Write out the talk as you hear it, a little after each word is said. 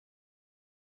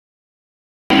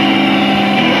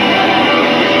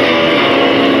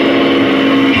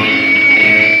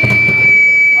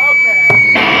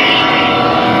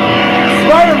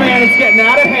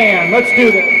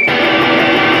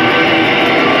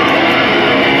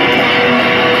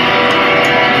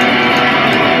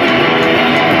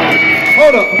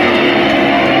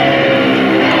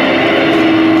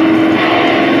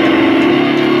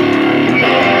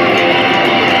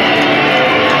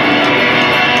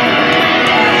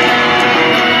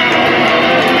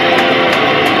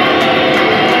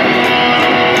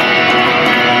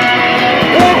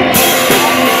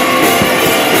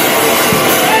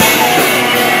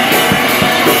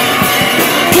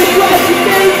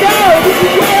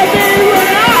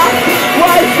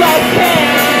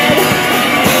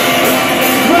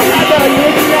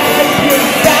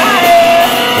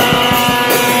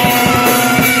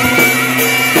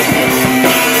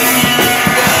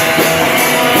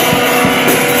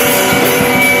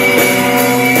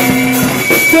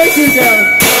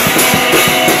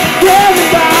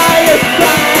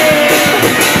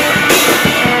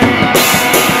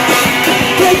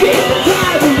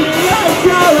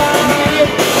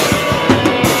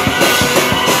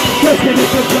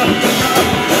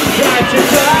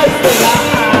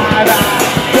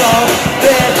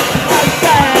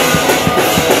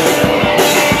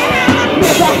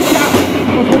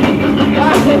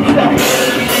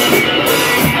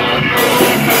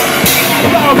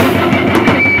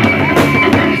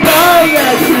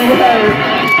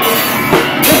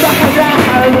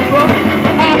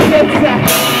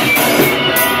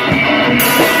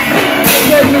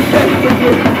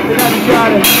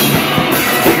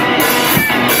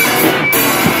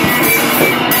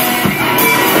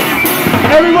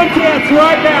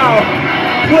right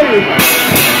now, please.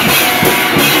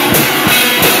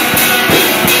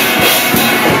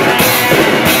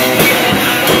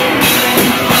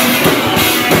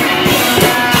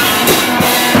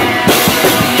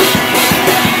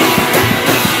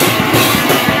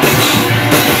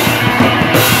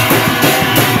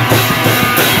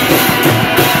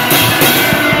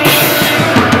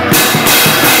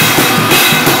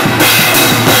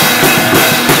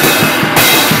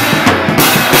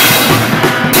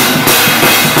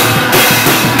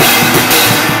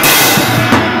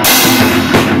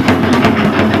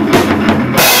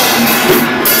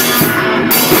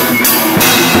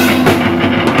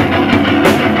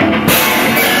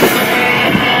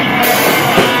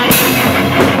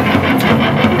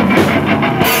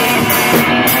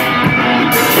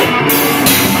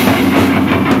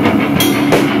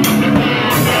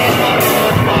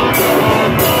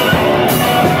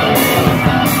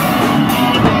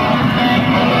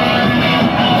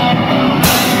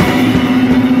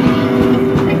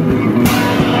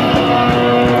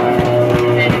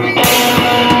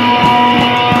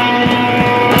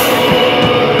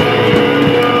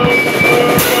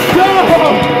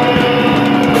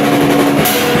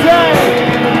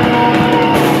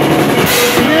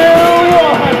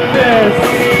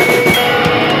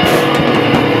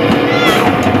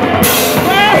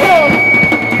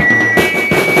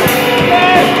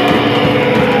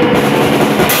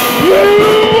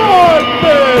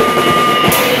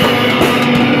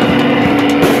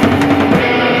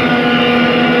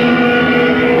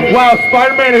 Wow,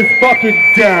 Spider-Man is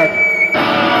fucking dead.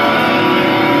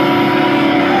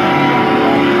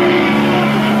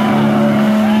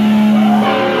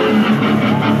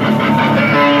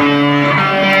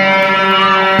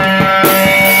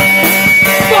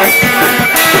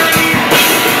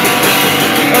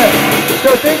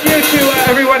 So thank you to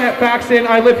everyone at FAXON.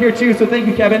 I live here too, so thank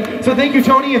you, Kevin. So thank you,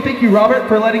 Tony, and thank you, Robert,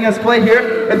 for letting us play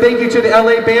here. And thank you to the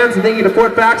LA bands, and thank you to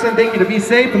FORT FAXON, thank you to Be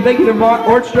Safe, and thank you to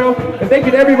Orchestro, and thank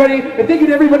you to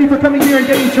everybody, for coming here and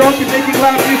getting drunk and making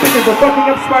loud music and for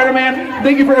fucking up Spider-Man.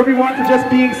 Thank you for everyone for just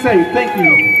being safe. Thank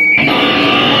you.